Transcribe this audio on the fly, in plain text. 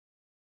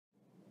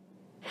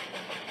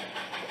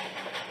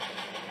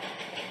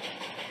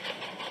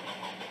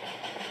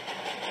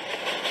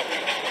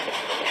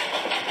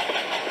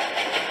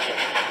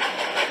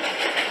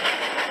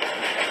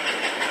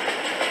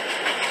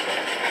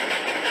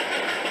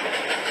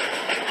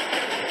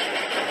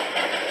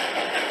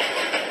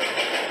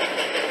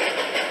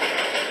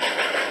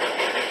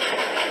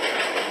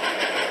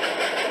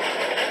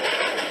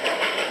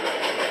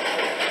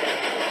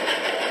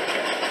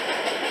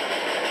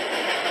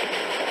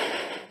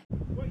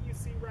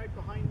right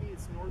behind me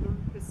is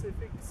Northern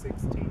Pacific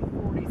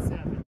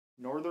 1647.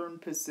 Northern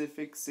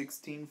Pacific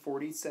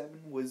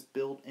 1647 was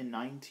built in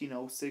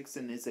 1906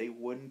 and is a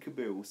wooden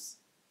caboose.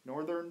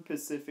 Northern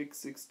Pacific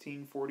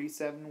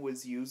 1647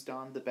 was used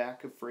on the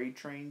back of freight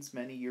trains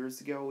many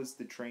years ago as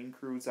the train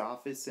crew's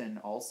office and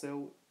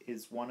also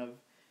is one of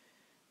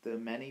the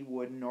many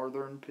wooden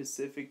Northern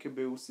Pacific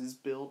cabooses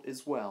built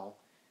as well.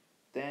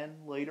 Then,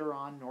 later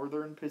on,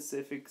 Northern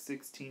Pacific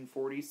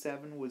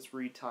 1647 was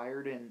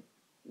retired and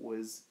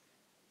was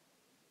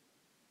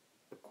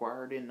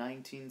acquired in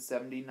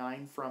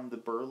 1979 from the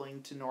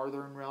Burlington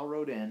Northern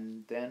Railroad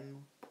and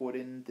then put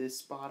in this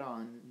spot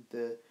on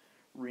the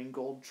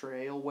Ringgold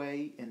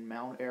Trailway in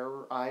Mount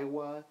Ayr,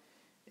 Iowa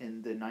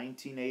in the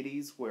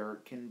 1980s, where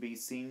it can be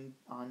seen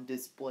on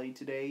display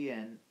today.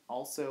 And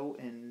also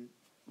in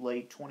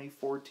late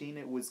 2014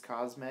 it was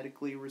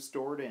cosmetically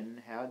restored and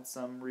had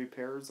some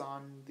repairs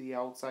on the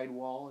outside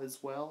wall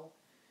as well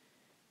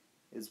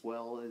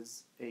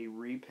as a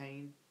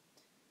repaint,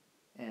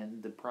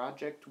 and the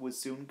project was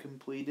soon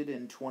completed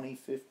in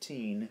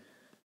 2015.